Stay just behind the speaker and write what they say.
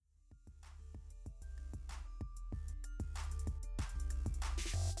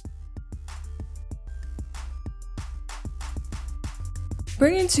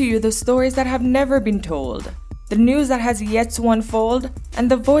bringing to you the stories that have never been told, the news that has yet to unfold,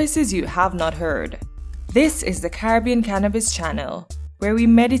 and the voices you have not heard. This is the Caribbean Cannabis channel, where we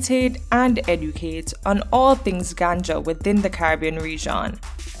meditate and educate on all things ganja within the Caribbean region,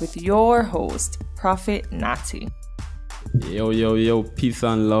 with your host, Prophet Natty. Yo, peace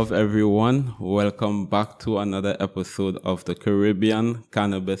and love everyone. Welcome back to another episode of the Caribbean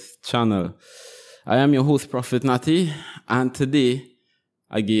Cannabis channel. I am your host, Prophet Natty, and today,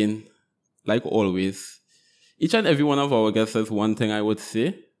 again, like always, each and every one of our guests has one thing I would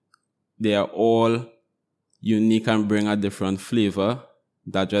say. They are all unique and bring a different flavor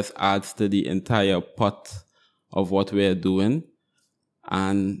that just adds to the entire pot of what we're doing.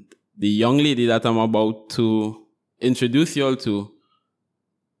 And the young lady that I'm about to introduce you all to,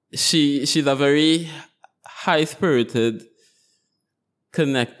 she's a very high-spirited,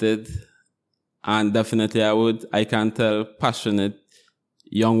 connected, and definitely I can tell, passionate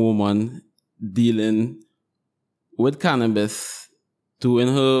young woman dealing with cannabis, doing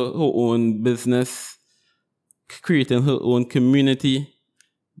her own business, creating her own community,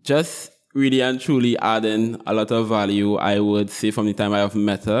 just really and truly adding a lot of value, I would say, from the time I have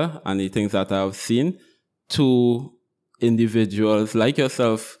met her and the things that I have seen to individuals like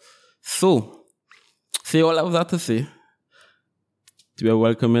yourself. So, say all I have that to say. We are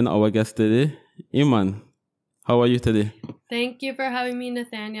welcoming our guest today, Iman. How are you today? Thank you for having me,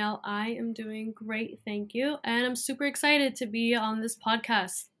 Nathaniel. I am doing great, thank you. And I'm super excited to be on this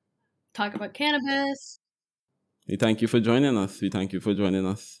podcast. Talk about cannabis. We thank you for joining us.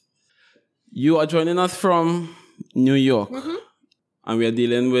 You are joining us from New York. Mm-hmm. And we are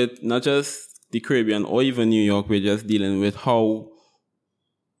dealing with not just the Caribbean or even New York. We're just dealing with how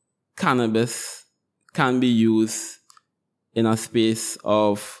cannabis can be used in a space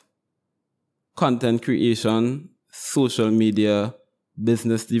of content creation, social media,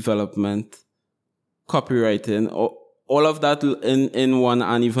 business development, copywriting, all of that in one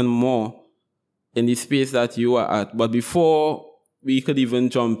and even more in the space that you are at. But before we could even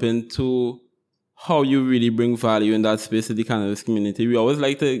jump into how you really bring value in that space to the cannabis community, we always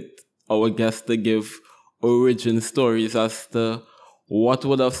like our guests to give origin stories as to what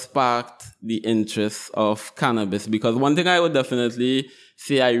would have sparked the interest of cannabis. Because one thing I would definitely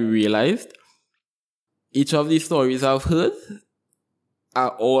say I realized, each of these stories I've heard are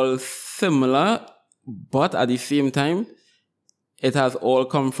all similar, but at the same time, it has all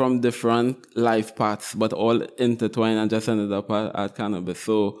come from different life paths, but all intertwined and just ended up at cannabis.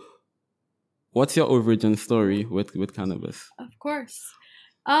 So what's your origin story with cannabis? Of course.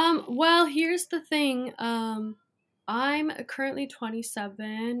 Well, here's the thing. I'm currently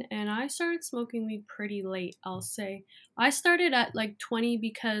 27 and I started smoking weed pretty late, I'll say. I started at like 20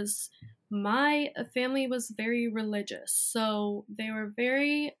 because my family was very religious. So they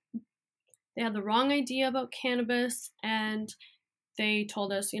had the wrong idea about cannabis and they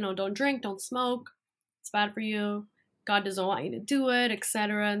told us, don't drink, don't smoke. It's bad for you. God doesn't want you to do it,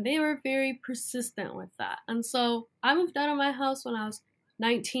 etc. And they were very persistent with that. And so I moved out of my house when I was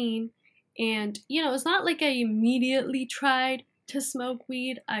 19. And, it's not like I immediately tried to smoke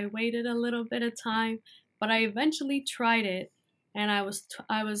weed. I waited a little bit of time, but I eventually tried it. And I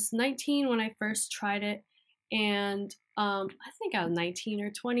was 19 when I first tried it. And I think I was 19 or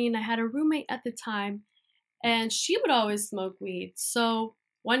 20. And I had a roommate at the time. And she would always smoke weed. So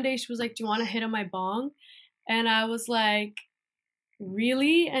one day she was like, "Do you want to hit on my bong?" And I was like,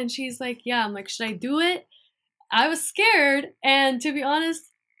 "Really?" And she's like, "Yeah." I'm like, "Should I do it?" I was scared. And to be honest,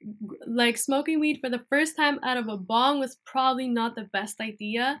 like smoking weed for the first time out of a bong was probably not the best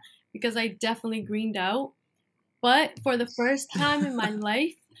idea because I definitely greened out. But for the first time in my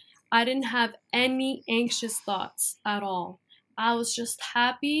life, I didn't have any anxious thoughts at all. I was just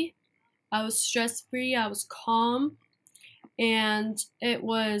happy. I was stress-free. I was calm. And it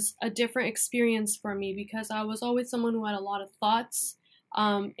was a different experience for me because I was always someone who had a lot of thoughts.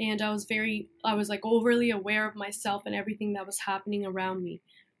 And I was like overly aware of myself and everything that was happening around me.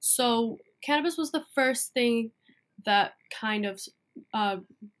 So cannabis was the first thing that kind of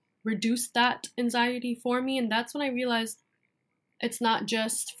reduced that anxiety for me. And that's when I realized it's not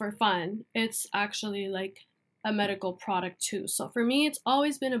just for fun. It's actually like a medical product too. So for me, it's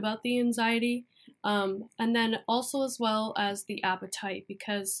always been about the anxiety. And then also as well as the appetite,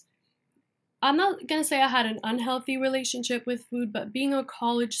 because I'm not going to say I had an unhealthy relationship with food, but being a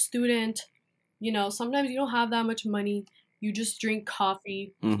college student, sometimes you don't have that much money. You just drink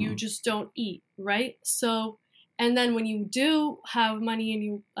coffee. Mm-hmm. You just don't eat, right? So, and then when you do have money and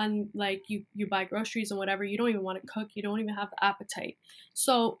you buy groceries and whatever, you don't even want to cook. You don't even have the appetite.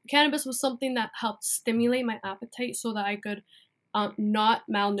 So cannabis was something that helped stimulate my appetite so that I could not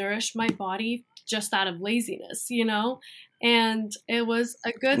malnourished my body just out of laziness, you know? And it was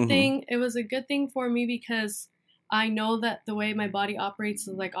a good thing. It was a good thing for me because I know that the way my body operates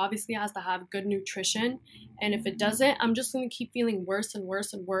is like obviously it has to have good nutrition. And if it doesn't, I'm just going to keep feeling worse and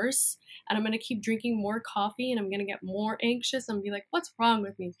worse and worse. And I'm going to keep drinking more coffee and I'm going to get more anxious and be like, what's wrong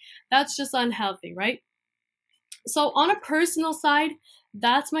with me? That's just unhealthy, right? So on a personal side,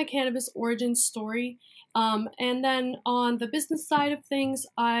 that's my cannabis origin story. And then on the business side of things,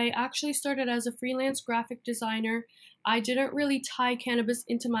 I actually started as a freelance graphic designer. I didn't really tie cannabis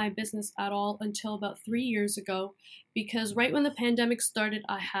into my business at all until about 3 years ago, because right when the pandemic started,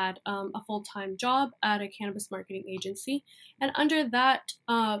 I had a full-time job at a cannabis marketing agency. And under that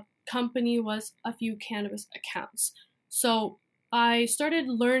company was a few cannabis accounts. So I started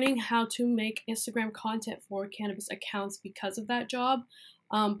learning how to make Instagram content for cannabis accounts because of that job.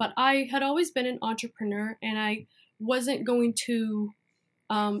 But I had always been an entrepreneur and I wasn't going to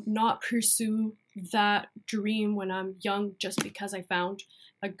not pursue that dream when I'm young just because I found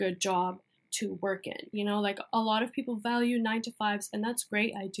a good job to work in. You know, like a lot of people value 9-to-5s and that's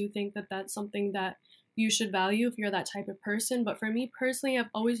great. I do think that that's something that you should value if you're that type of person. But for me personally, I've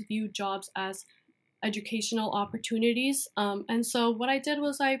always viewed jobs as educational opportunities. And so what I did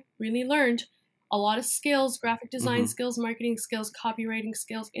was I really learned a lot of skills, graphic design skills, marketing skills, copywriting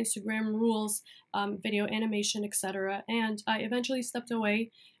skills, Instagram rules, video animation, etc. And I eventually stepped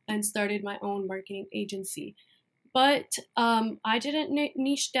away and started my own marketing agency. But I didn't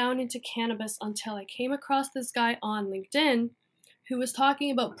niche down into cannabis until I came across this guy on LinkedIn who was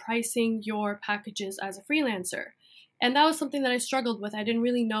talking about pricing your packages as a freelancer. And that was something that I struggled with. I didn't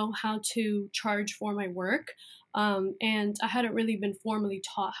really know how to charge for my work. And I hadn't really been formally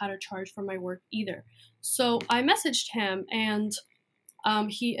taught how to charge for my work either. So I messaged him and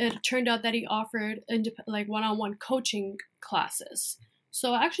it turned out that he offered like one-on-one coaching classes.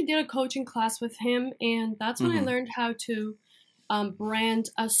 So I actually did a coaching class with him, and that's when I learned how to brand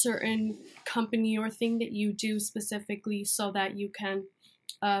a certain company or thing that you do specifically so that you can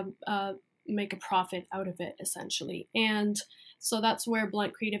make a profit out of it, essentially. And so that's where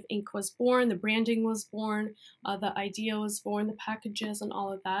Blunt Creative Inc. was born. The branding was born. The idea was born, the packages and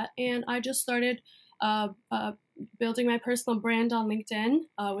all of that. And I just started building my personal brand on LinkedIn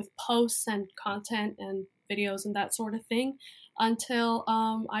with posts and content and videos and that sort of thing until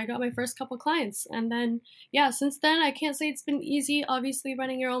I got my first couple clients. And then, yeah, since then, I can't say it's been easy. Obviously,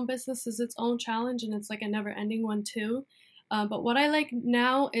 running your own business is its own challenge, and it's like a never-ending one, too. But what I like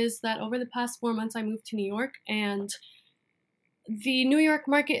now is that over the past 4 months, I moved to New York, and the New York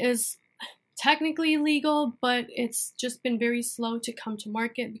market is technically legal, but it's just been very slow to come to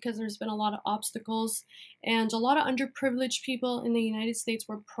market because there's been a lot of obstacles, and a lot of underprivileged people in the United States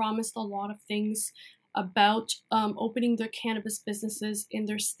were promised a lot of things about opening their cannabis businesses in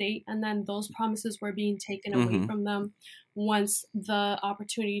their state, and then those promises were being taken away from them once the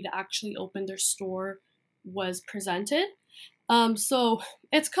opportunity to actually open their store was presented. So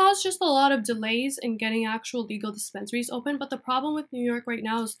it's caused just a lot of delays in getting actual legal dispensaries open. But the problem with New York right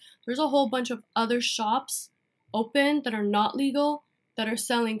now is there's a whole bunch of other shops open that are not legal that are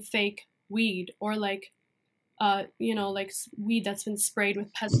selling fake weed or like weed that's been sprayed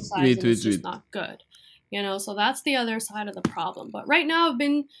with pesticides and it's just not good. You know, so that's the other side of the problem. But right now I've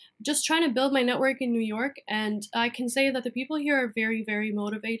been just trying to build my network in New York, and I can say that the people here are very, very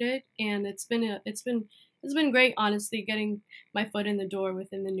motivated, and it's been great, honestly, getting my foot in the door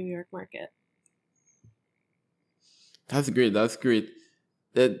within the New York market. That's great. That's great.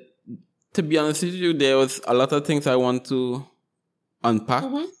 To be honest with you, there was a lot of things I want to unpack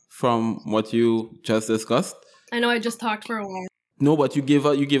from what you just discussed. I know I just talked for a while. No, but you give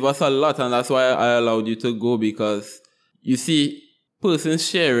us a lot, and that's why I allowed you to go, because you see, person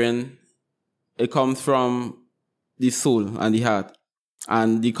sharing, it comes from the soul and the heart.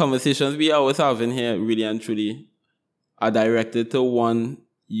 And the conversations we always have in here, really and truly, are directed to one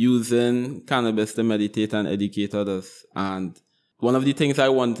using cannabis to meditate and educate others. And one of the things I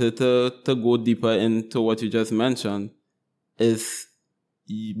wanted to go deeper into what you just mentioned is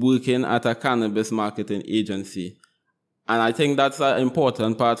working at a cannabis marketing agency. And I think that's an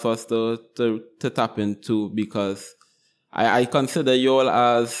important part for us to tap into, because I consider you all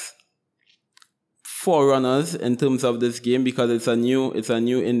as forerunners in terms of this game, because it's a new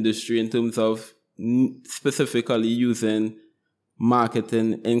industry in terms of specifically using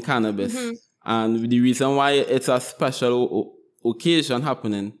marketing in cannabis. And the reason why it's a special occasion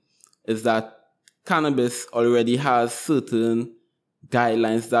happening is that cannabis already has certain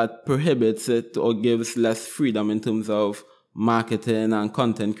guidelines that prohibits it or gives less freedom in terms of marketing and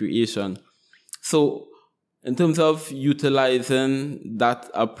content creation. So in terms of utilizing that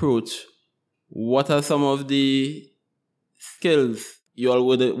approach, what are some of the skills you all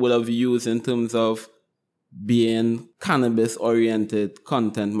would have used in terms of being cannabis-oriented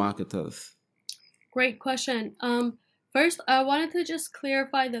content marketers? Great question. First, I wanted to just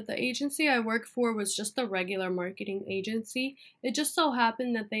clarify that the agency I worked for was just a regular marketing agency. It just so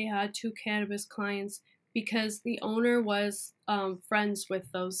happened that they had 2 cannabis clients because the owner was friends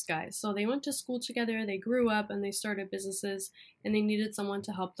with those guys. So they went to school together, they grew up, and they started businesses, and they needed someone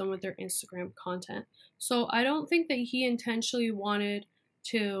to help them with their Instagram content. So I don't think that he intentionally wanted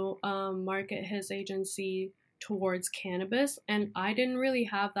to market his agency towards cannabis, and I didn't really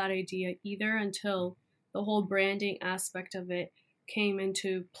have that idea either until the whole branding aspect of it came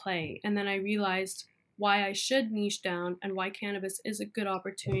into play. And then I realized why I should niche down and why cannabis is a good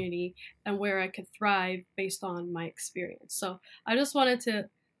opportunity and where I could thrive based on my experience. So I just wanted to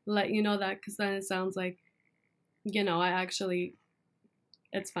let you know that, because then it sounds like,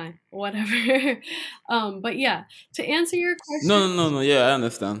 it's fine, whatever. But yeah, to answer your question. No. Yeah, I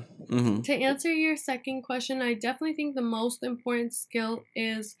understand. Mm-hmm. To answer your second question, I definitely think the most important skill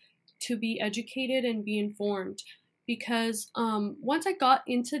is to be educated and be informed. Because once I got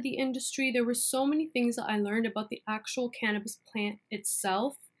into the industry, there were so many things that I learned about the actual cannabis plant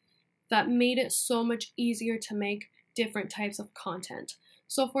itself that made it so much easier to make different types of content.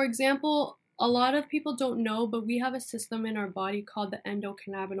 So, for example, a lot of people don't know, but we have a system in our body called the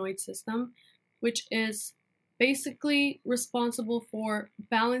endocannabinoid system, which is basically responsible for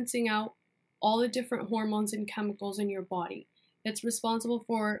balancing out all the different hormones and chemicals in your body. It's responsible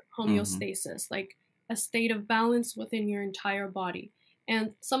for homeostasis, like a state of balance within your entire body.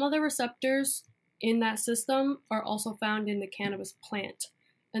 And some of the receptors in that system are also found in the cannabis plant.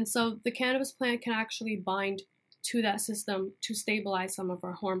 And so the cannabis plant can actually bind to that system to stabilize some of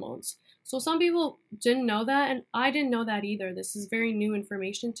our hormones. So some people didn't know that, and I didn't know that either. This is very new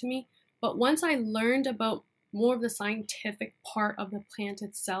information to me. But once I learned about more of the scientific part of the plant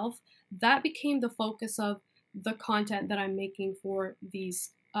itself, that became the focus of the content that I'm making for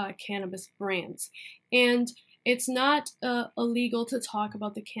these cannabis brands. And it's not illegal to talk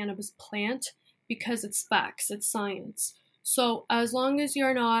about the cannabis plant because it's facts, it's science. So as long as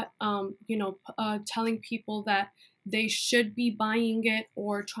you're not, telling people that they should be buying it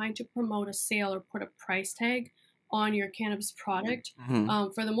or trying to promote a sale or put a price tag on your cannabis product,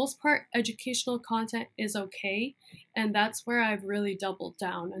 for the most part, educational content is okay. And that's where I've really doubled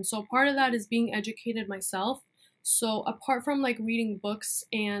down. And so part of that is being educated myself. So apart from like reading books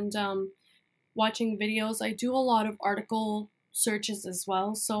and watching videos, I do a lot of article searches as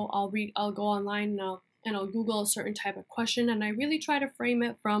well. So I'll go online and I'll Google a certain type of question, and I really try to frame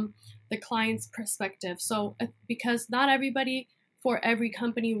it from the client's perspective. So because not everybody for every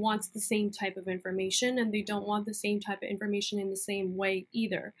company wants the same type of information, and they don't want the same type of information in the same way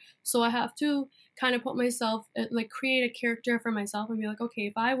either. So I have to kind of put myself, like create a character for myself and be like, okay,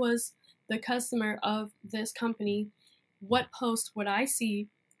 if I was the customer of this company, what post would I see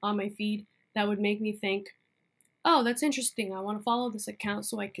on my feed that would make me think, oh, that's interesting, I want to follow this account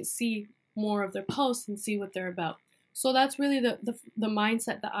so I could see more of their posts and see what they're about. So that's really the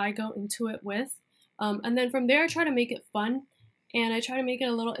mindset that I go into it with. And then from there, I try to make it fun, and I try to make it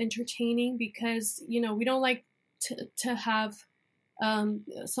a little entertaining because, we don't like to have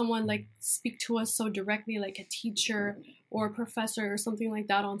someone like speak to us so directly, like a teacher or a professor or something like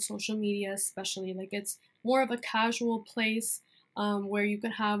that on social media, especially. Like it's more of a casual place where you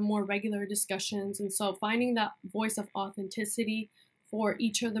can have more regular discussions. And so finding that voice of authenticity for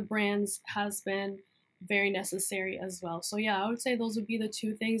each of the brands has been very necessary as well. So yeah, I would say those would be the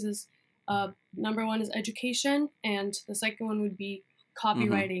 2 things is number 1 is education, and the second one would be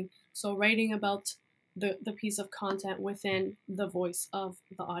copywriting. So writing about the piece of content within the voice of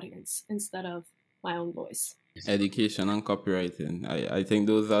the audience instead of my own voice. Education and copywriting. I think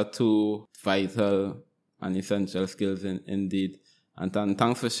those are 2 vital and essential skills indeed. And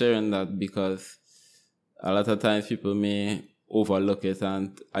thanks for sharing that, because a lot of times people may overlook it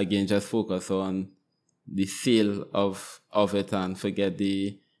and again just focus on the sale of it and forget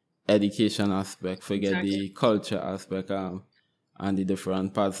the education aspect, forget the culture aspect, and the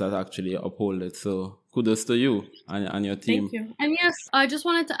different parts that actually uphold it. So kudos to you and your team. Thank you. And yes, I just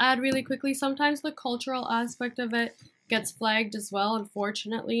wanted to add really quickly, sometimes the cultural aspect of it gets flagged as well,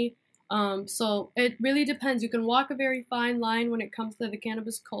 unfortunately. So it really depends. You can walk a very fine line when it comes to the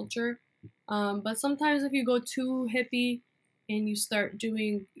cannabis culture. But sometimes if you go too hippie and you start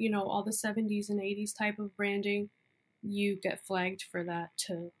doing, all the 70s and 80s type of branding, you get flagged for that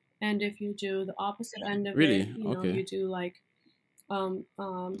too. And if you do the opposite end of it, you do like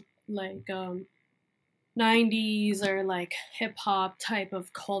 90s or like hip hop type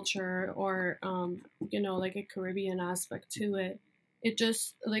of culture, or like a Caribbean aspect to it. It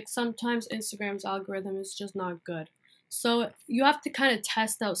just like sometimes Instagram's algorithm is just not good. So you have to kind of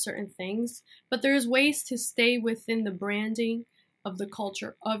test out certain things, but there's ways to stay within the branding of the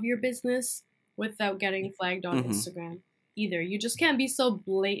culture of your business without getting flagged on Mm-hmm. Instagram either. You just can't be so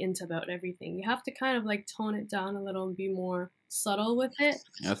blatant about everything. You have to kind of like tone it down a little and be more subtle with it.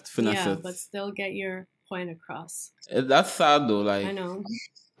 You have to finesse Yeah, it. but still get your point across. That's sad though. I Like, know.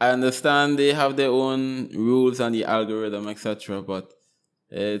 I understand they have their own rules and the algorithm, etc. But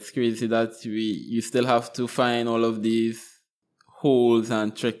it's crazy that you still have to find all of these holes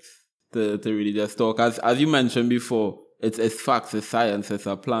and tricks to really just talk. As you mentioned before, it's facts, it's science, it's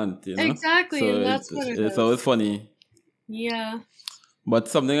a plant, you know. Exactly, So and that's what it it's is. always funny. Yeah. But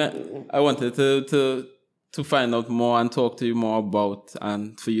something I wanted to find out more and talk to you more about,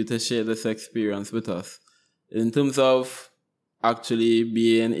 and for you to share this experience with us in terms of actually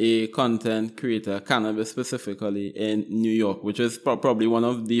being a content creator, cannabis specifically in New York, which is probably one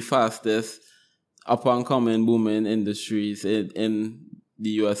of the fastest up and coming booming industries in the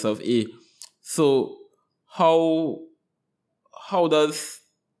US of A. So how does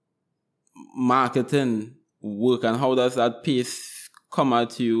marketing work, and how does that piece come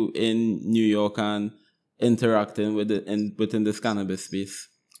at you in New York and interacting with it within this cannabis space?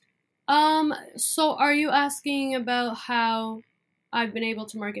 So are you asking about how I've been able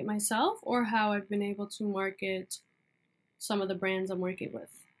to market myself, or how I've been able to market some of the brands I'm working with?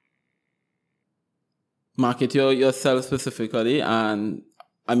 Market yourself specifically, and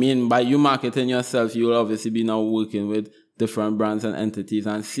I mean by you marketing yourself, you'll obviously be now working with different brands and entities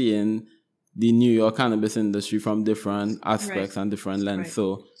and seeing the New York cannabis industry from different aspects and different lenses. Right.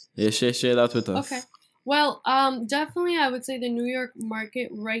 So yeah, share that with us. Okay. Well, definitely I would say the New York market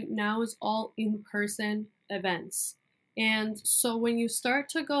right now is all in-person events. And so when you start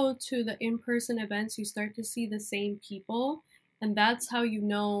to go to the in-person events, you start to see the same people. And that's how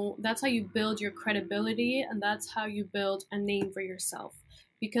that's how you build your credibility, and that's how you build a name for yourself.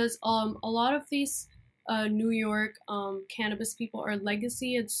 Because a lot of these New York cannabis people are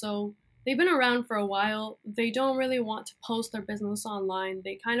legacy, and so they've been around for a while. They don't really want to post their business online.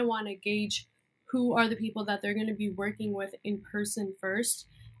 They kind of want to gauge who are the people that they're going to be working with in person first.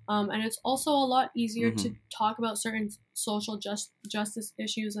 And it's also a lot easier to talk about certain social justice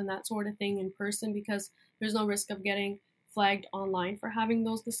issues and that sort of thing in person, because there's no risk of getting flagged online for having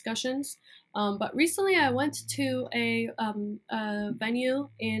those discussions. But recently I went to a venue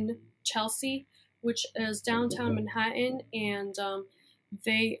in Chelsea, which is downtown Manhattan, and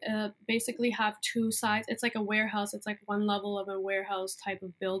they basically have two sides. It's like a warehouse. It's like one level of a warehouse type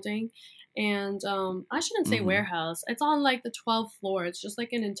of building. And I shouldn't say warehouse. It's on like the 12th floor. It's just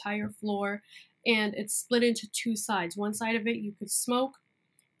like an entire floor. And it's split into two sides. One side of it you could smoke,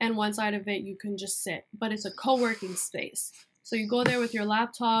 and one side of it you can just sit. But it's a co-working space. So you go there with your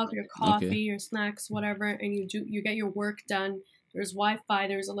laptop, your coffee, your snacks, whatever, and you get your work done. There's Wi-Fi.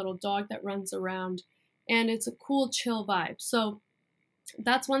 There's a little dog that runs around. And it's a cool, chill vibe. So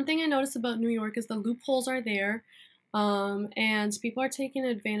that's one thing I noticed about New York, is the loopholes are there, and people are taking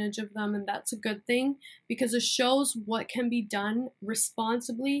advantage of them, and that's a good thing, because it shows what can be done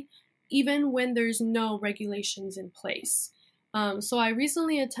responsibly even when there's no regulations in place. So I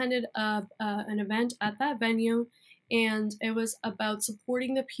recently attended an event at that venue, and it was about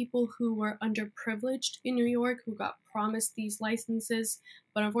supporting the people who were underprivileged in New York, who got promised these licenses,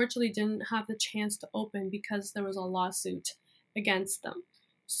 but unfortunately didn't have the chance to open because there was a lawsuit against them.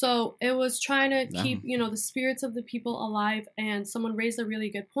 So it was trying to keep, the spirits of the people alive. And someone raised a really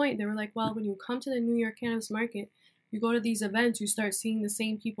good point. They were like, well, when you come to the New York cannabis market, you go to these events, you start seeing the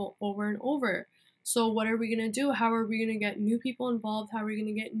same people over and over. So what are we going to do? How are we going to get new people involved? How are we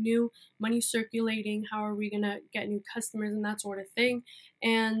going to get new money circulating? How are we going to get new customers and that sort of thing?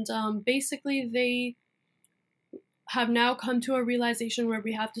 And basically they have now come to a realization where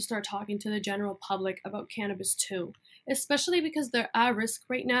we have to start talking to the general public about cannabis too, especially because they're at risk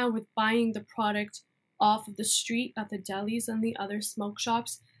right now with buying the product off of the street at the delis and the other smoke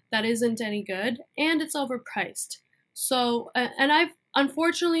shops that isn't any good, and it's overpriced. So, and I've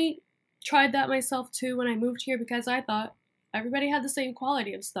unfortunately tried that myself too when I moved here, because I thought everybody had the same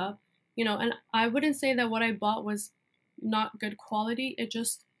quality of stuff, and I wouldn't say that what I bought was not good quality. It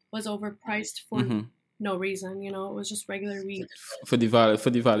just was overpriced for no reason, it was just regular weed. For the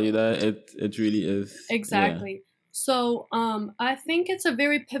value that it really is. Exactly. Yeah. So I think it's a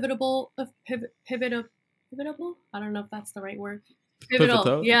very pivotal. I don't know if that's the right word.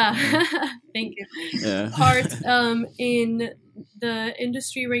 Pivotal. Yeah. Thank you. Yeah. Part in the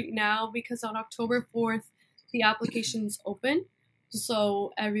industry right now, because on October 4th, the application's open.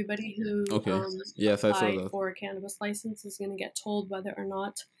 So everybody who Okay. Yes, I saw applied that. for a cannabis license is going to get told whether or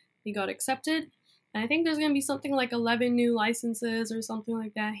not they got accepted. And I think there's going to be something like 11 new licenses or something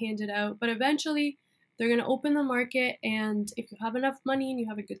like that handed out. But eventually, they're going to open the market. And if you have enough money and you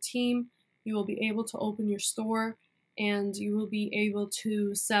have a good team, you will be able to open your store and you will be able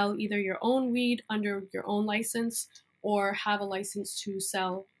to sell either your own weed under your own license or have a license to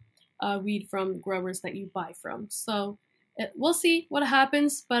sell weed from growers that you buy from. So we'll see what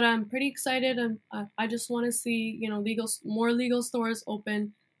happens, but I'm pretty excited, and I just want to see more legal stores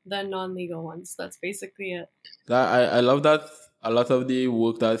open than non-legal ones. That's basically it. I love that a lot of the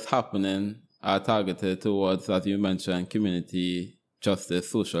work that's happening are targeted towards, as you mentioned, community justice,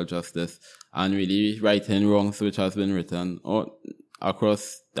 social justice, and really righting wrongs which has been written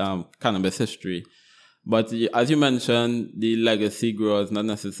across cannabis history. But as you mentioned, the legacy growers not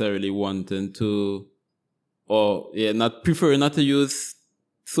necessarily wanting to, not preferring not to use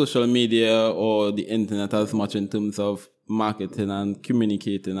social media or the internet as much in terms of marketing and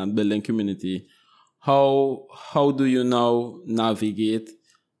communicating and building community. How do you now navigate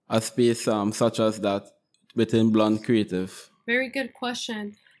a space such as that within Blonde Creative? Very good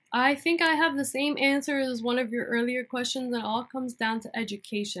question. I think I have the same answer as one of your earlier questions. It all comes down to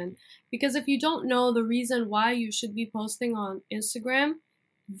education. Because if you don't know the reason why you should be posting on Instagram,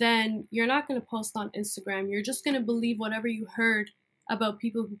 then you're not going to post on Instagram. You're just going to believe whatever you heard about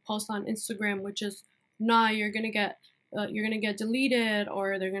people who post on Instagram, which is, nah, you're going to get deleted,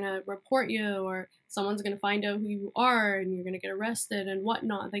 or they're going to report you, or someone's going to find out who you are and you're going to get arrested and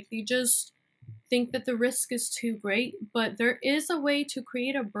whatnot. Like, they just think that the risk is too great, but there is a way to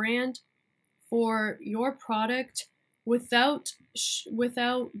create a brand for your product without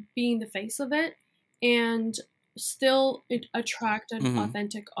being the face of it, and still attract an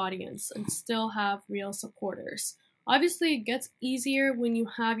authentic audience and still have real supporters. Obviously, it gets easier when you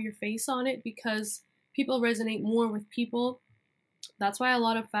have your face on it because people resonate more with people. That's why a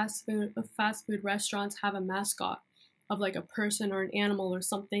lot of fast food restaurants have a mascot of like a person or an animal or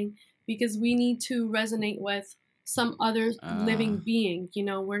something, because we need to resonate with some other living being.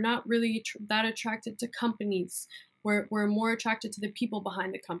 We're not really that attracted to companies. We're more attracted to the people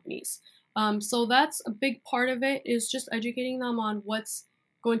behind the companies. So that's a big part of it, is just educating them on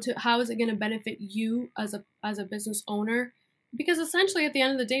how is it going to benefit you as a business owner. Because essentially, at the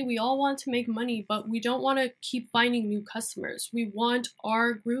end of the day, we all want to make money, but we don't want to keep finding new customers. We want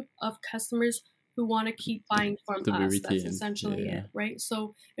our group of customers who want to keep buying from us. That's essentially it, right?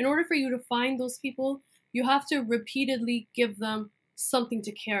 So in order for you to find those people, you have to repeatedly give them something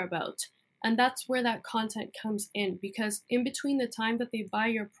to care about. And that's where that content comes in, because in between the time that they buy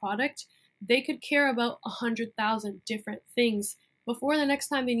your product, they could care about 100,000 different things before the next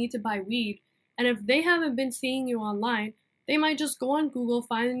time they need to buy weed. And if they haven't been seeing you online, they might just go on Google,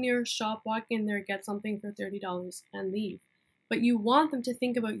 find your shop, walk in there, get something for $30 and leave. But you want them to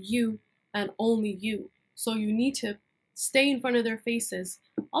think about you and only you. So you need to stay in front of their faces.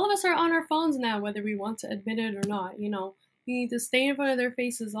 All of us are on our phones now, whether we want to admit it or not. You need to stay in front of their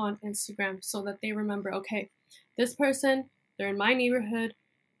faces on Instagram so that they remember, okay, this person, they're in my neighborhood,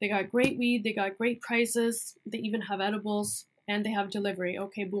 they got great weed, they got great prices, they even have edibles, and they have delivery.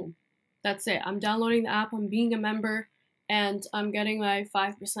 Okay, boom. That's it. I'm downloading the app, I'm being a member, and I'm getting my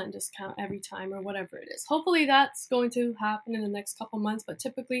 5% discount every time, or whatever it is. Hopefully that's going to happen in the next couple months, but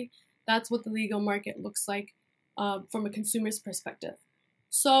typically that's what the legal market looks like from a consumer's perspective.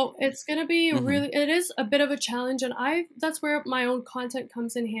 So it's going to be it is a bit of a challenge, and that's where my own content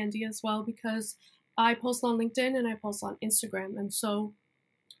comes in handy as well, because I post on LinkedIn and I post on Instagram. And so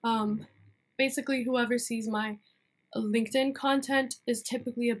basically whoever sees my LinkedIn content is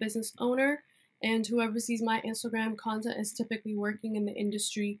typically a business owner, and whoever sees my Instagram content is typically working in the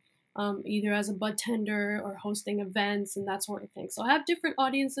industry, either as a bud tender or hosting events and that sort of thing. So I have different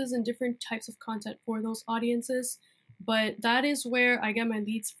audiences and different types of content for those audiences, but that is where I get my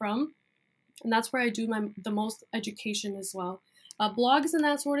leads from, and that's where I do the most education as well. Blogs and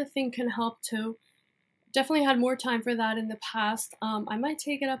that sort of thing can help too. Definitely had more time for that in the past. I might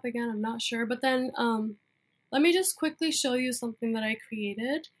take it up again, I'm not sure. But then let me just quickly show you something that I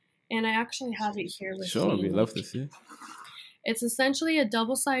created, and I actually have it here with me. Sure, we'd love to see. It's essentially a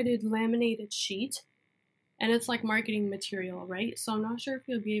double-sided laminated sheet, and it's like marketing material, right? So I'm not sure if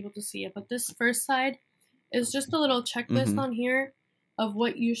you'll be able to see it, but this first side is just a little checklist on here of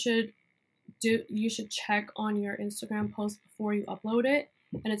what you should do. You should check on your Instagram post before you upload it,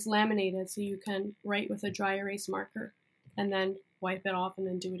 and it's laminated, so you can write with a dry erase marker and then wipe it off, and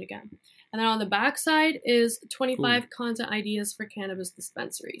then do it again. And then on the back side is 25 content ideas for cannabis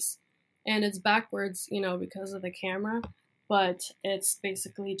dispensaries. And it's backwards, because of the camera, but it's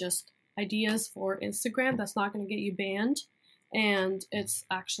basically just ideas for Instagram that's not going to get you banned, and it's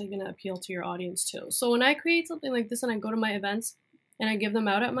actually going to appeal to your audience too. So when I create something like this and I go to my events and I give them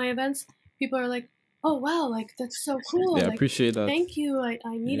out at my events, people are like, oh wow, like that's so cool. Yeah, I like, appreciate that. Thank you. I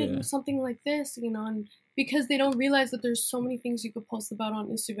needed something like this, and because they don't realize that there's so many things you could post about on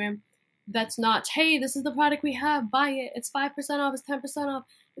Instagram that's not, hey, this is the product we have, buy it, it's 5% off, it's 10% off,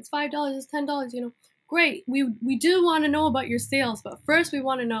 it's $5, it's $10, Great. We do want to know about your sales, but first we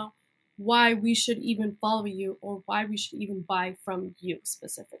want to know why we should even follow you or why we should even buy from you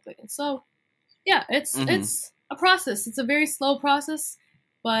specifically. And so, yeah, it's a process. It's a very slow process,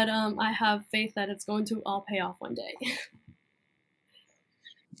 but I have faith that it's going to all pay off one day.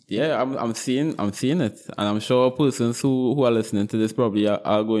 Yeah, I'm seeing it, and I'm sure persons who are listening to this probably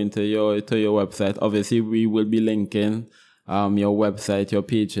are going to your website. Obviously, we will be linking your website, your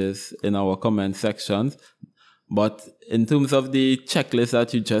pages in our comment sections. But in terms of the checklist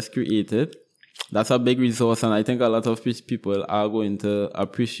that you just created, that's a big resource, and I think a lot of people are going to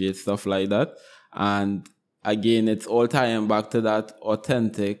appreciate stuff like that. And again, it's all tying back to that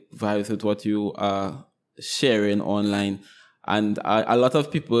authentic vibes with what you are sharing online. And a lot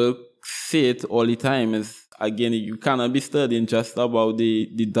of people say it all the time is, again, you cannot be studying just about the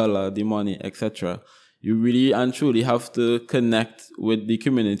dollar, the money, etc. You really and truly have to connect with the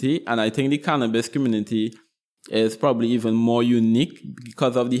community. And I think the cannabis community is probably even more unique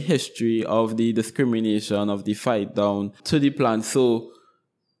because of the history of the discrimination, of the fight down to the plant. So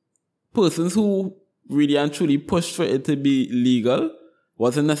persons who really and truly pushed for it to be legal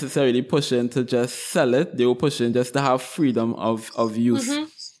wasn't necessarily pushing to just sell it. They were pushing just to have freedom of use. Mm-hmm.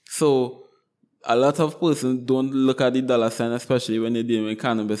 So a lot of persons don't look at the dollar sign, especially when they're dealing with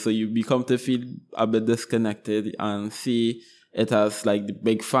cannabis. So you become to feel a bit disconnected and see it as like the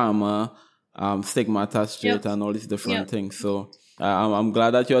big pharma stigma attached to it and all these different things. So I'm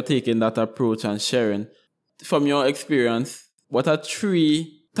glad that you're taking that approach and sharing. From your experience, what are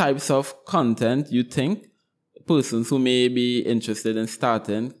 3 types of content you think persons who may be interested in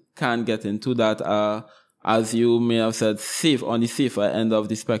starting can get into that as you may have said, safe on the safer end of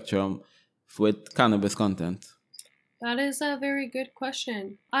the spectrum with cannabis content? That is a very good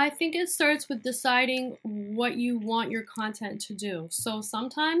question. I think it starts with deciding what you want your content to do. So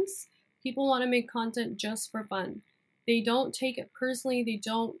sometimes people want to make content just for fun. They don't take it personally. They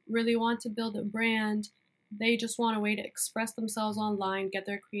don't really want to build a brand. They just want a way to express themselves online, get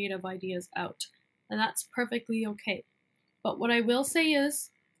their creative ideas out. And that's perfectly okay. But what I will say is,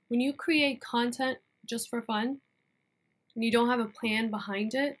 when you create content just for fun, and you don't have a plan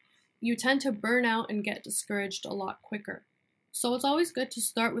behind it, you tend to burn out and get discouraged a lot quicker. So it's always good to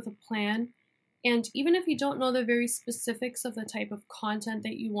start with a plan. And even if you don't know the very specifics of the type of content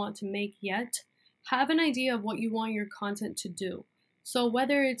that you want to make yet, have an idea of what you want your content to do. So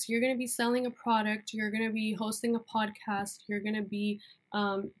whether it's you're going to be selling a product, you're going to be hosting a podcast, you're going to be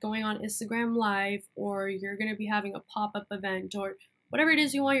going on Instagram Live, or you're going to be having a pop-up event, or whatever it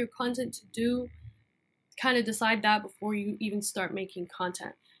is you want your content to do, kind of decide that before you even start making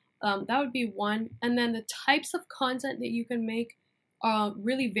content. That would be one. And then the types of content that you can make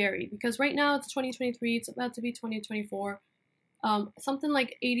really vary, because right now it's 2023, it's about to be 2024. Something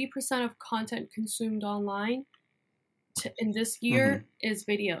like 80% of content consumed online in this year is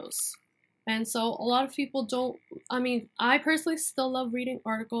videos. And so a lot of people I personally still love reading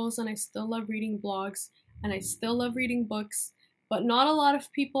articles, and I still love reading blogs, and I still love reading books, but not a lot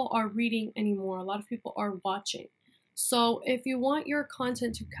of people are reading anymore. A lot of people are watching. So if you want your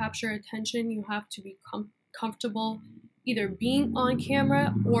content to capture attention, you have to be comfortable either being on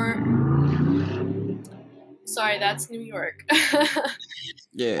camera or... Sorry, that's New York.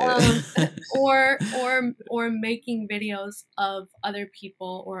 Yeah. or making videos of other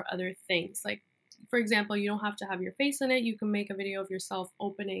people or other things. Like, for example, you don't have to have your face in it. You can make a video of yourself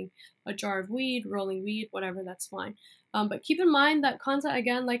opening a jar of weed, rolling weed, whatever, that's fine. But keep in mind that content,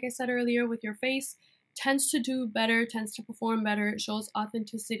 again, like I said earlier, with your face, tends to do better, tends to perform better. It shows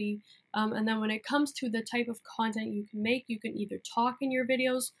authenticity. And then when it comes to the type of content you can make, you can either talk in your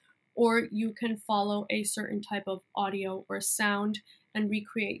videos, or you can follow a certain type of audio or sound and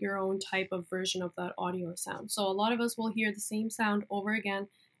recreate your own type of version of that audio or sound. So a lot of us will hear the same sound over and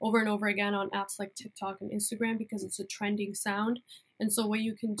over again on apps like TikTok and Instagram because it's a trending sound. And so what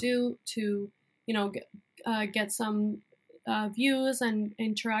you can do to, get some views and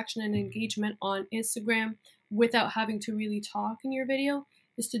interaction and engagement on Instagram without having to really talk in your video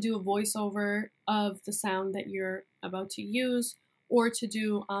is to do a voiceover of the sound that you're about to use, or to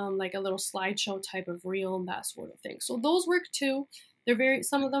do like a little slideshow type of reel and that sort of thing. So those work too.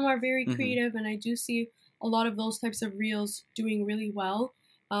 Some of them are very creative, and I do see a lot of those types of reels doing really well.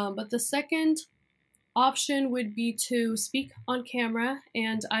 But the second option would be to speak on camera,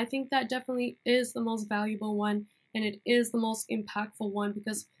 and I think that definitely is the most valuable one, and it is the most impactful one,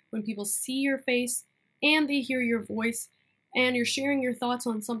 because when people see your face and they hear your voice and you're sharing your thoughts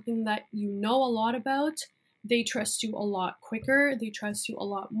on something that you know a lot about, they trust you a lot quicker, they trust you a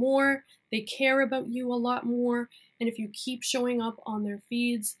lot more, they care about you a lot more. And if you keep showing up on their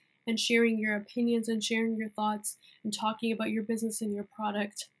feeds and sharing your opinions and sharing your thoughts and talking about your business and your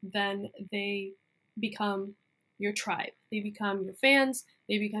product, then they become your tribe. They become your fans,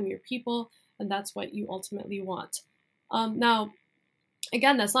 they become your people, and that's what you ultimately want. Now,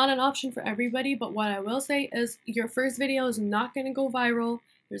 again, that's not an option for everybody, but what I will say is your first video is not going to go viral.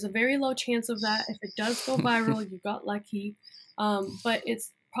 There's a very low chance of that. If it does go viral, you got lucky. But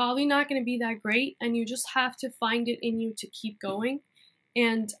it's probably not going to be that great, and you just have to find it in you to keep going.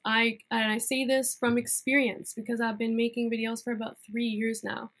 And I say this from experience, because I've been making videos for about 3 years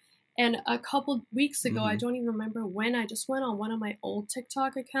now. And a couple weeks ago, I don't even remember when, I just went on one of my old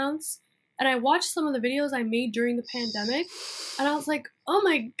TikTok accounts and I watched some of the videos I made during the pandemic, and I was like, oh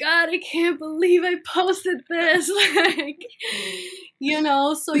my God, I can't believe I posted this. Like,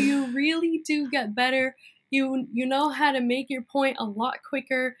 so you really do get better. You know how to make your point a lot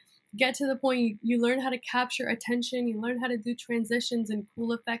quicker, get to the point, you learn how to capture attention, you learn how to do transitions and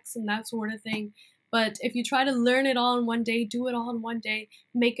cool effects and that sort of thing. But if you try to learn it all in one day, do it all in one day,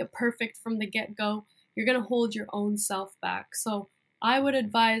 make it perfect from the get-go, you're going to hold your own self back. So I would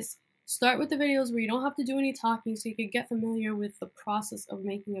advise, start with the videos where you don't have to do any talking, so you can get familiar with the process of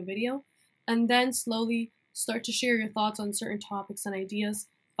making a video, and then slowly start to share your thoughts on certain topics and ideas.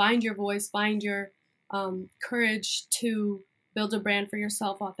 Find your voice, find your courage to build a brand for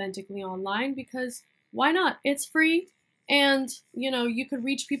yourself authentically online, because why not? It's free, and you could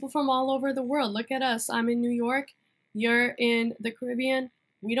reach people from all over the world. Look at us. I'm in New York. You're in the Caribbean.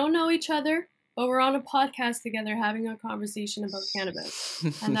 We don't know each other, but we're on a podcast together having a conversation about cannabis.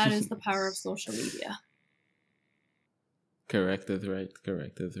 And that is the power of social media. Correct is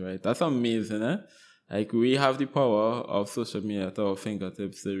right. That's amazing, eh? Like, we have the power of social media at our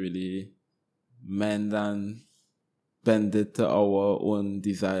fingertips to really mend and bend it to our own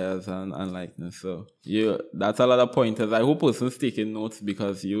desires and likeness. So that's a lot of pointers. I hope person's taking notes,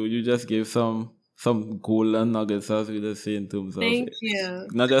 because you just gave some golden nuggets, as we just say, in terms of Thank you.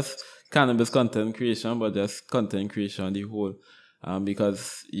 Not just cannabis content creation, but just content creation the whole.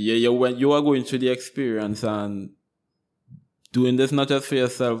 Because when you are going through the experience and doing this not just for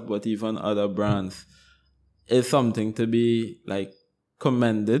yourself but even other brands, is something to be like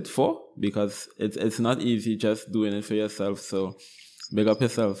commended for, because it's not easy just doing it for yourself. So big up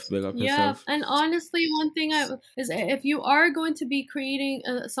yourself. Yeah, and honestly, one thing is, if you are going to be creating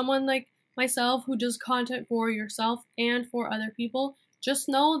someone like myself who does content for yourself and for other people, just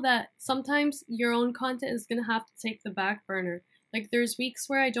know that sometimes your own content is going to have to take the back burner. Like, there's weeks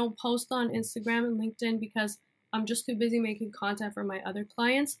where I don't post on Instagram and LinkedIn because I'm just too busy making content for my other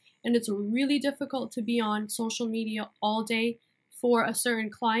clients, and it's really difficult to be on social media all day for a certain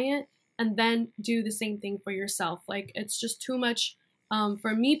client and then do the same thing for yourself. Like, it's just too much.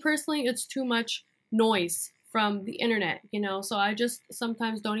 For me personally, it's too much noise from the internet, so I just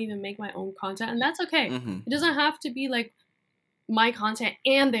sometimes don't even make my own content, and that's okay. It doesn't have to be like my content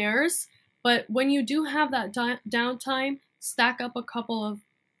and theirs, but when you do have that downtime, stack up a couple of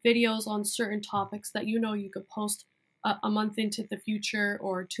videos on certain topics that you could post a month into the future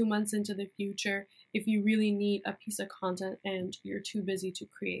or 2 months into the future if you really need a piece of content and you're too busy to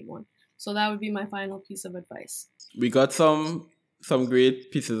create one. So that would be my final piece of advice. We got some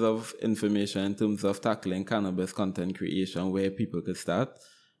great pieces of information in terms of tackling cannabis content creation, where people could start.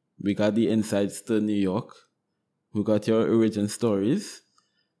 We got the insights to New York. We got your origin stories.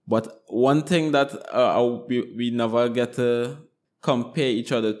 But one thing that we never get to compare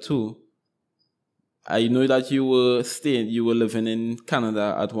each other to, I know that you were living in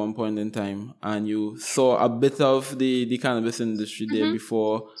Canada at one point in time, and you saw a bit of the cannabis industry there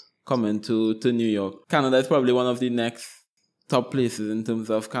before coming to New York. Canada is probably one of the next top places in terms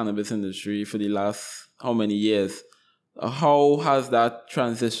of cannabis industry for the last how many years. How has that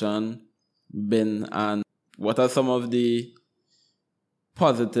transition been, and what are some of the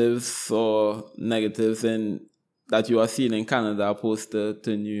positives or negatives that you are seeing in Canada opposed to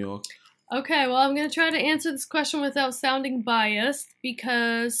New York? Okay, well, I'm going to try to answer this question without sounding biased,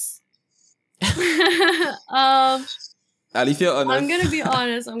 because At least you're honest. I'm going to be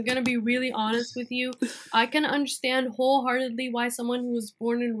honest. I'm going to be really honest with you. I can understand wholeheartedly why someone who was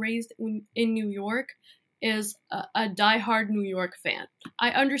born and raised in New York is a diehard New York fan.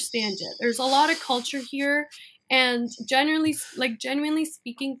 I understand it. There's a lot of culture here, and genuinely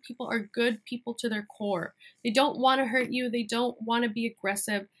speaking, people are good people to their core. They don't want to hurt you. They don't want to be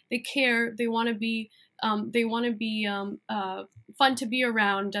aggressive. They care. They want to be fun to be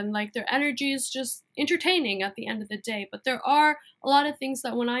around, and like their energy is just entertaining at the end of the day. But there are a lot of things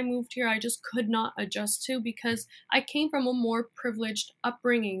that when I moved here, I just could not adjust to because I came from a more privileged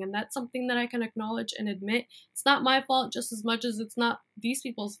upbringing, and that's something that I can acknowledge and admit. It's not my fault just as much as it's not these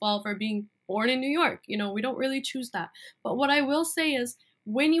people's fault for being born in New York. You know, we don't really choose that. But what I will say is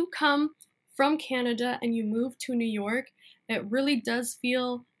when you come from Canada and you move to New York, it really does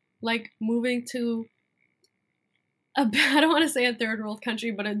feel like moving to I don't want to say a third world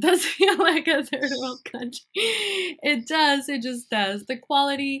country, but it does feel like a third world country. It does. It just does. The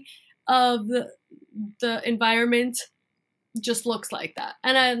quality of the environment just looks like that,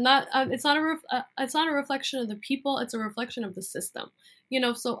 and it's not a reflection of the people. It's a reflection of the system. You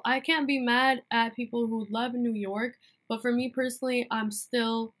know, so I can't be mad at people who love New York, but for me personally, I'm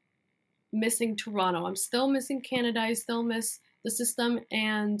still missing Toronto. I'm still missing Canada. I still miss the system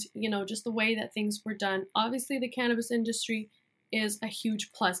and, you know, just the way that things were done. Obviously, the cannabis industry is a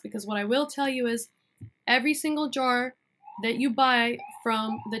huge plus because what I will tell you is every single jar that you buy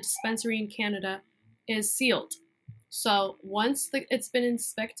from the dispensary in Canada is sealed. So once it's been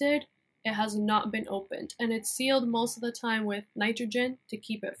inspected, it has not been opened. And it's sealed most of the time with nitrogen to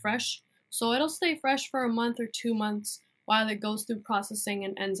keep it fresh. So it'll stay fresh for a month or 2 months while it goes through processing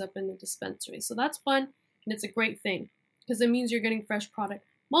and ends up in the dispensary. So that's one, and it's a great thing because it means you're getting fresh product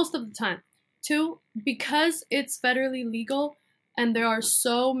most of the time. 2, because it's federally legal and there are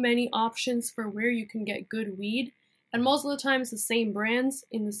so many options for where you can get good weed, and most of the time it's the same brands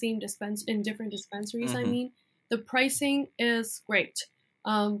in the same in different dispensaries. I mean, the pricing is great.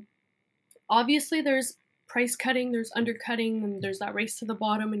 Obviously, there's price cutting, there's undercutting, and there's that race to the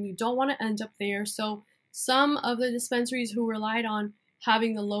bottom, and you don't want to end up there. So some of the dispensaries who relied on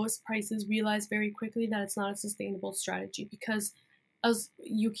having the lowest prices realize very quickly that it's not a sustainable strategy because as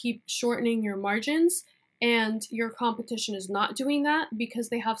you keep shortening your margins and your competition is not doing that because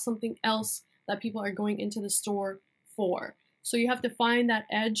they have something else that people are going into the store for. So you have to find that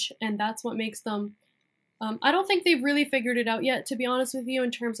edge, and that's what makes them I don't think they've really figured it out yet, to be honest with you,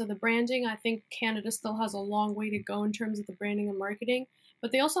 in terms of the branding. I think Canada still has a long way to go in terms of the branding and marketing.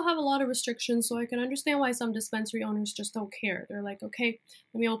 But they also have a lot of restrictions, so I can understand why some dispensary owners just don't care. They're like, okay,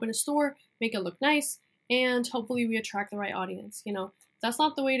 let me open a store, make it look nice, and hopefully we attract the right audience. You know, that's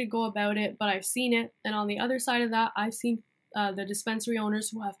not the way to go about it, but I've seen it. And on the other side of that, I've seen the dispensary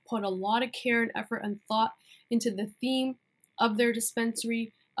owners who have put a lot of care and effort and thought into the theme of their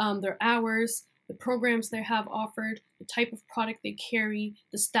dispensary, their hours, the programs they have offered, the type of product they carry,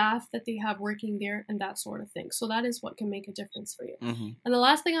 the staff that they have working there, and that sort of thing. So that is what can make a difference for you. And the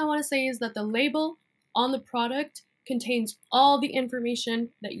last thing I want to say is that the label on the product contains all the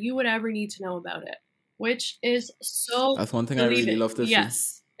information that you would ever need to know about it, which is so That's one thing relieving. I really love to see.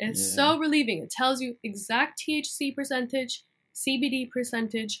 Yes, it's so relieving. It tells you exact THC percentage, CBD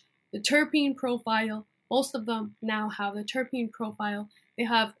percentage, the terpene profile. Most of them now have the terpene profile. They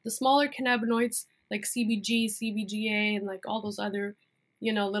have the smaller cannabinoids like CBG, CBGA, and like all those other,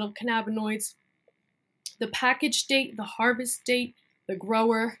 you know, little cannabinoids. The package date, the harvest date, the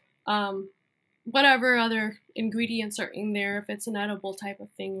grower, whatever other ingredients are in there, if it's an edible type of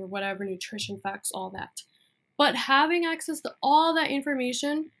thing or whatever, nutrition facts, all that. But having access to all that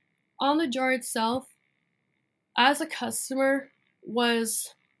information on the jar itself as a customer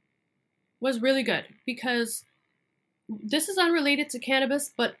was really good because this is unrelated to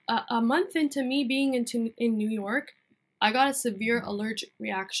cannabis, but a month into me being in New York, I got a severe allergic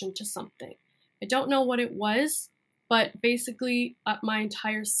reaction to something. I don't know what it was, but basically my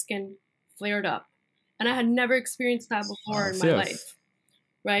entire skin flared up. And I had never experienced that before in my life.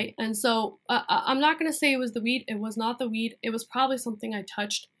 Right? And so I'm not going to say it was the weed. It was not the weed. It was probably something I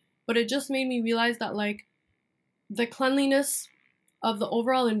touched. But it just made me realize that like the cleanliness of the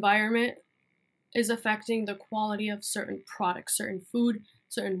overall environment is affecting the quality of certain products, certain food,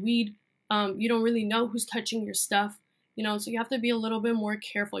 certain weed. You don't really know who's touching your stuff, you know, so you have to be a little bit more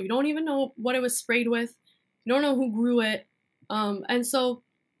careful. You don't even know what it was sprayed with. You don't know who grew it. And so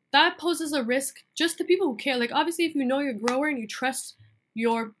that poses a risk just to people who care. Like, obviously, if you know your grower and you trust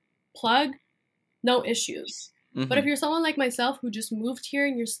your plug, no issues. But if you're someone like myself who just moved here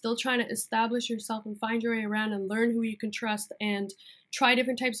and you're still trying to establish yourself and find your way around and learn who you can trust and try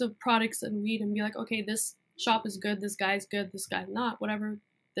different types of products and weed and be like, okay, this shop is good, this guy's good, this guy's not, whatever,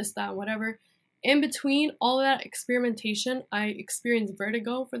 this, that, whatever. In between all of that experimentation, I experienced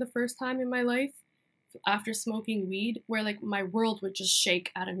vertigo for the first time in my life after smoking weed, where like my world would just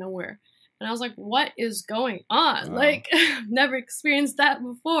shake out of nowhere. And I was like, what is going on? Wow. Like, I've never experienced that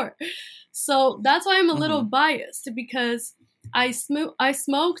before. So that's why I'm a little biased, because I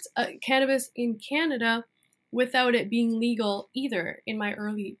smoked cannabis in Canada without it being legal either in my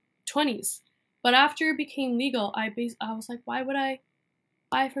early 20s. But after it became legal, I was like, why would I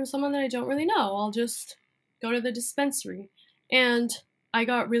buy from someone that I don't really know? I'll just go to the dispensary. And I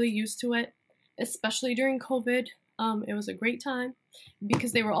got really used to it, especially during COVID. It was a great time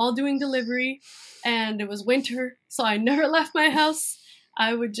because they were all doing delivery and it was winter, so I never left my house.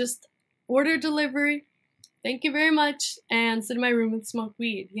 I would just order delivery, thank you very much, and sit in my room and smoke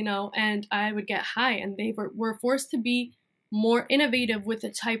weed, you know, and I would get high, and they were forced to be more innovative with the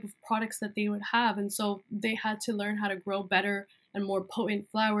type of products that they would have. And so they had to learn how to grow better and more potent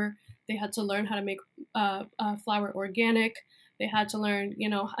flower. They had to learn how to make flower organic. They had to learn, you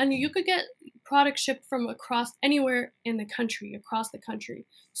know, and you could get products shipped from anywhere in the country, across the country.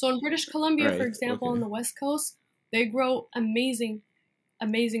 So in British Columbia, Right, for example, okay. on the West Coast, they grow amazing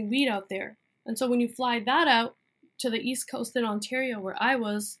weed out there. And so when you fly that out to the East Coast in Ontario, where I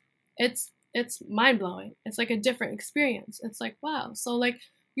was, it's mind-blowing. It's like a different experience. It's like, wow. So like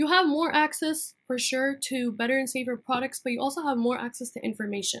you have more access for sure to better and safer products, but you also have more access to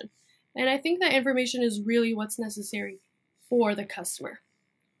information. And I think that information is really what's necessary for the customer.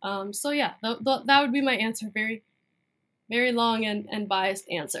 So yeah, that would be my answer. Very, very long and biased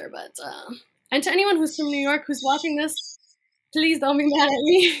answer. But and to anyone who's from New York who's watching this, please don't be mad at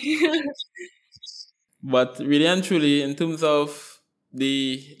me. But really and truly, in terms of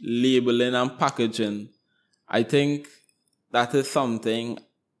the labeling and packaging, I think that is something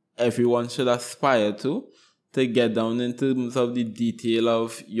everyone should aspire to get down in terms of the detail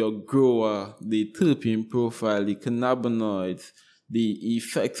of your grower, the terpene profile, the cannabinoids, the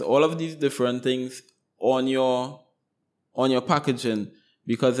effects, all of these different things on your packaging,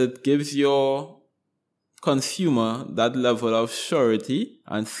 because it gives your consumer that level of surety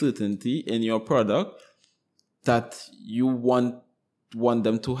and certainty in your product that you want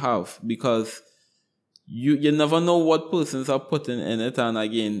them to have, because you never know what persons are putting in it, and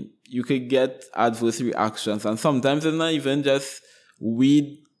again, you could get adverse reactions, and sometimes it's not even just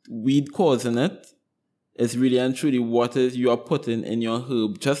weed causing it. It's really and truly what is you are putting in your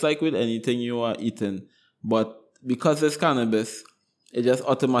herb, just like with anything you are eating. But because it's cannabis, it just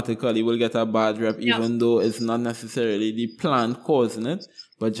automatically will get a bad rep, even though it's not necessarily the plant causing it,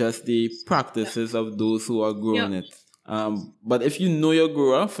 but just the practices of those who are growing it. But if you know your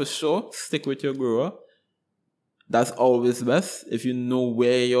grower, for sure, stick with your grower. That's always best. If you know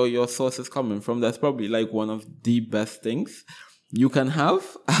where your source is coming from, that's probably like one of the best things you can have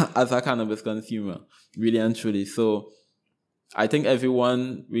as a cannabis consumer, really and truly. So I think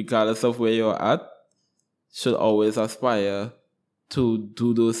everyone, regardless of where you're at, should always aspire to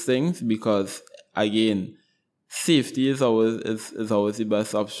do those things, because again, safety is always the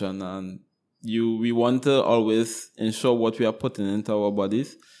best option, and we want to always ensure what we are putting into our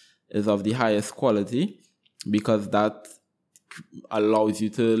bodies is of the highest quality, because that allows you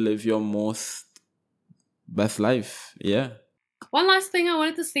to live your most best life. Yeah. One last thing I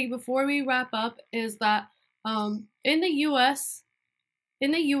wanted to say before we wrap up is that in the U.S.,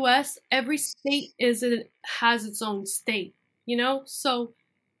 every state has its own state, you know? So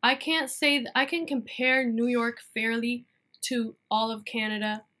I can't say I can compare New York fairly to all of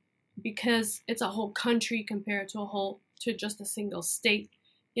Canada, because it's a whole country compared to just a single state,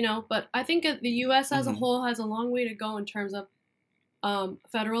 you know? But I think the U.S. as a whole has a long way to go in terms of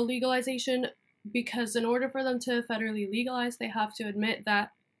federal legalization, because in order for them to federally legalize, they have to admit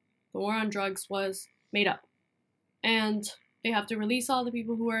that the war on drugs was made up. And they have to release all the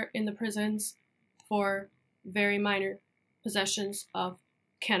people who are in the prisons for very minor possessions of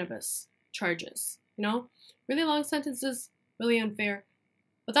cannabis charges. You know, really long sentences, really unfair.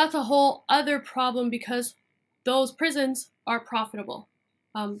 But that's a whole other problem, because those prisons are profitable.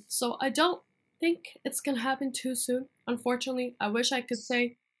 So I don't think it's going to happen too soon. Unfortunately, I wish I could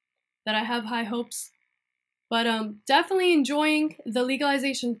say that I have high hopes. But definitely enjoying the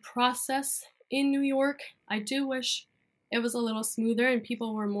legalization process in New York. I do wish it was a little smoother and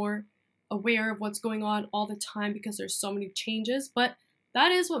people were more aware of what's going on all the time, because there's so many changes. But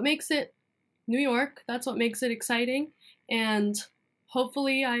that is what makes it New York. That's what makes it exciting. And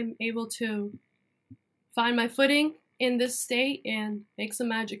hopefully I'm able to find my footing in this state and make some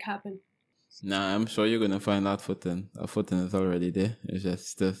magic happen. Nah, I'm sure you're going to find that footing. A footing is already there. It's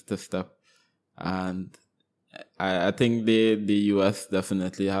just the step. And I think the US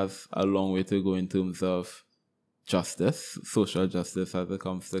definitely has a long way to go in terms of justice, social justice as it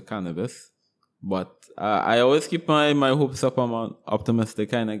comes to cannabis. But I always keep my hopes up. I'm an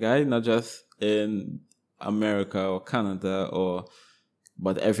optimistic kind of guy, not just in America or Canada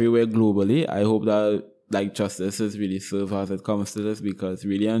but everywhere globally. I hope that like justice is really served as it comes to this, because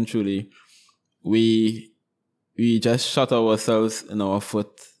really and truly we just shot ourselves in our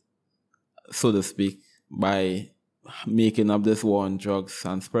foot, so to speak, by making up this war on drugs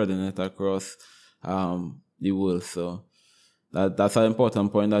and spreading it across the world. So that's an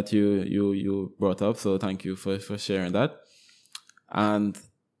important point that you brought up. So thank you for sharing that. And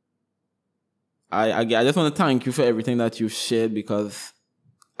I just want to thank you for everything that you've shared, because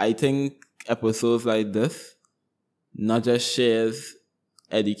I think episodes like this not just shares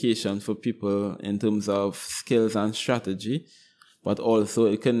education for people in terms of skills and strategy, but also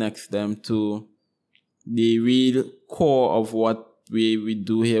it connects them to the real core of what we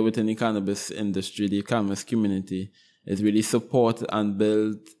do here within the cannabis industry, the cannabis community, is really support and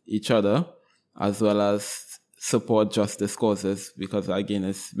build each other, as well as support justice causes, because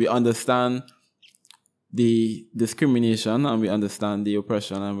again, we understand the discrimination and we understand the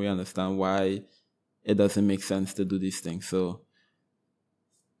oppression and we understand why it doesn't make sense to do these things. So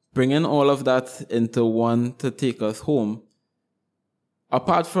bringing all of that into one to take us home,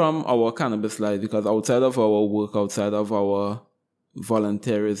 apart from our cannabis life, because outside of our work, outside of our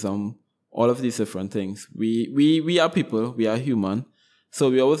volunteerism, all of these different things, we are people, we are human. So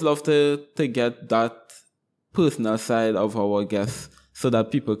we always love to get that personal side of our guests so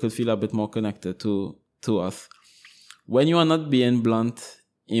that people could feel a bit more connected to us. When you are not being blunt,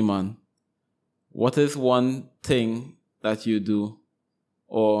 Iman, what is one thing that you do,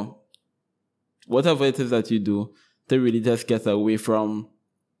 or whatever it is that you do, to really just get away from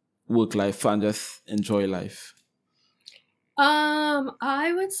work life and just enjoy life?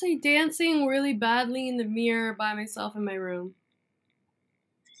 I would say dancing really badly in the mirror by myself in my room.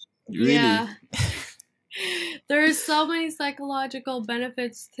 Really? Yeah. There's so many psychological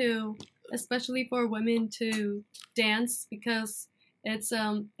benefits to, especially for women, to dance, because it's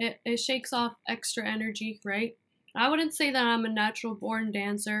it shakes off extra energy, right? I wouldn't say that I'm a natural born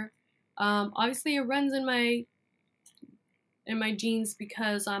dancer. Obviously it runs in my genes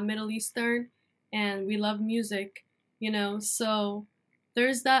because I'm Middle Eastern and we love music, so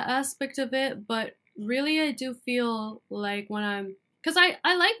there's that aspect of it. But really I do feel like because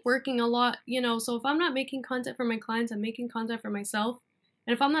I like working a lot, so if I'm not making content for my clients, I'm making content for myself.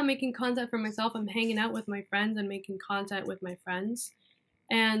 And if I'm not making content for myself, I'm hanging out with my friends and making content with my friends.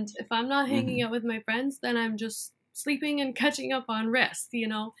 And if I'm not hanging out with my friends, then I'm just sleeping and catching up on rest,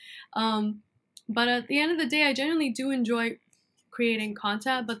 But at the end of the day, I genuinely do enjoy creating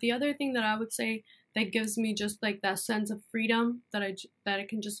content. But the other thing that I would say that gives me just like that sense of freedom, that I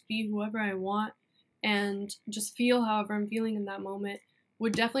can just be whoever I want and just feel however I'm feeling in that moment,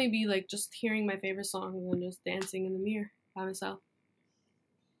 would definitely be like just hearing my favorite songs and just dancing in the mirror by myself.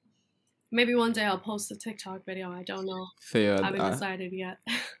 Maybe one day I'll post a TikTok video. I don't know. I haven't decided yet.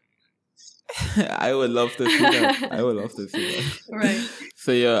 I would love to see that. Right.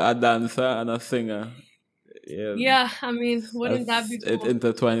 So you're a dancer and a singer. Yeah, I mean, wouldn't that be cool? It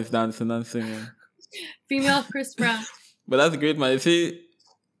intertwines dancing and singing. Female Chris Brown. But that's great, man. You see,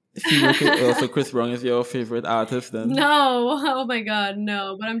 also Chris Brown is your favorite artist then? No. Oh my God,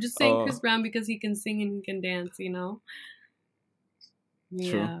 no. But I'm just saying Chris Brown because he can sing and he can dance, Yeah.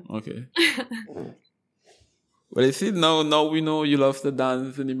 True. Okay. Well, you see, now we know you love to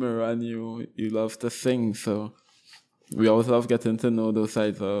dance in the mirror and you love to sing. So we always love getting to know those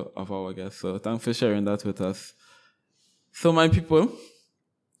sides of our guests. So thanks for sharing that with us. So my people,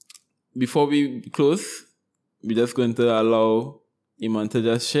 before we close, we're just going to allow Iman to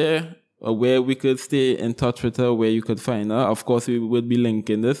just share where we could stay in touch with her, where you could find her. Of course, we would be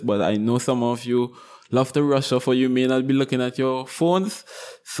linking this, but I know some of you love to rush off or you may not be looking at your phones.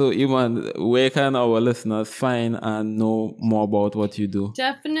 So Iman, where can our listeners find and know more about what you do?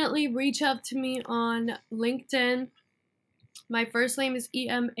 Definitely reach out to me on LinkedIn. My first name is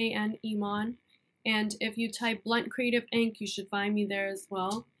Eman, Iman. And if you type Blunt Creative Inc., you should find me there as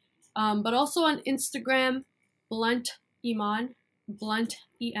well. But also on Instagram, Blunt Iman, Blunt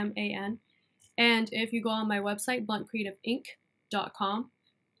Eman. And if you go on my website, bluntcreativeinc.com,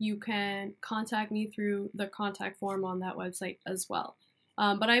 you can contact me through the contact form on that website as well.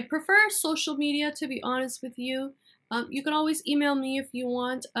 But I prefer social media, to be honest with you. You can always email me if you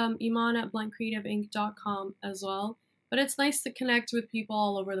want, Iman at bluntcreativeinc.com as well. But it's nice to connect with people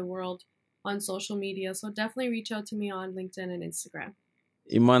all over the world on social media. So definitely reach out to me on LinkedIn and Instagram.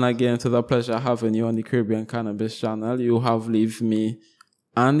 Iman, again, it was a pleasure having you on the Caribbean Cannabis channel. You have left me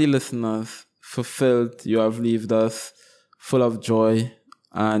and the listeners fulfilled. You have left us full of joy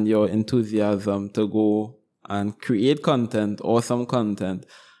and your enthusiasm to go and create content, awesome content,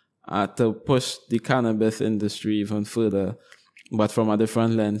 to push the cannabis industry even further, but from a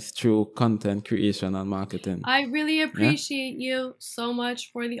different lens through content creation and marketing. I really appreciate you so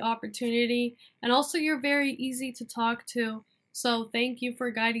much for the opportunity, and also you're very easy to talk to. So thank you for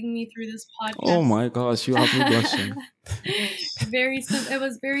guiding me through this podcast. Oh my gosh, you have me blushing. It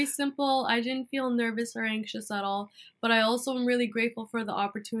was very simple. I didn't feel nervous or anxious at all, but I also am really grateful for the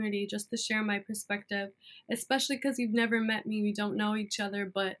opportunity just to share my perspective, especially because you've never met me. We don't know each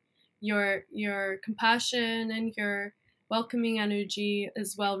other, but your compassion and your welcoming energy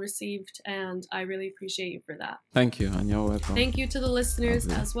is well received, and I really appreciate you for that. Thank you, and you're welcome. Thank you to the listeners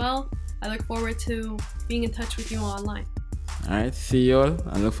as well. I look forward to being in touch with you online. All right, see you all,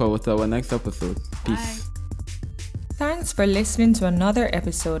 and look forward to our next episode. Peace. Bye. Thanks for listening to another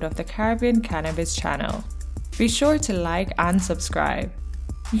episode of the Caribbean Cannabis channel. Be sure to like and subscribe.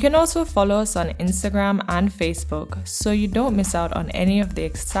 You can also follow us on Instagram and Facebook so you don't miss out on any of the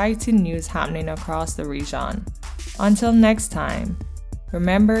exciting news happening across the region. Until next time,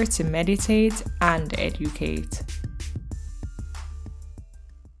 remember to meditate and educate.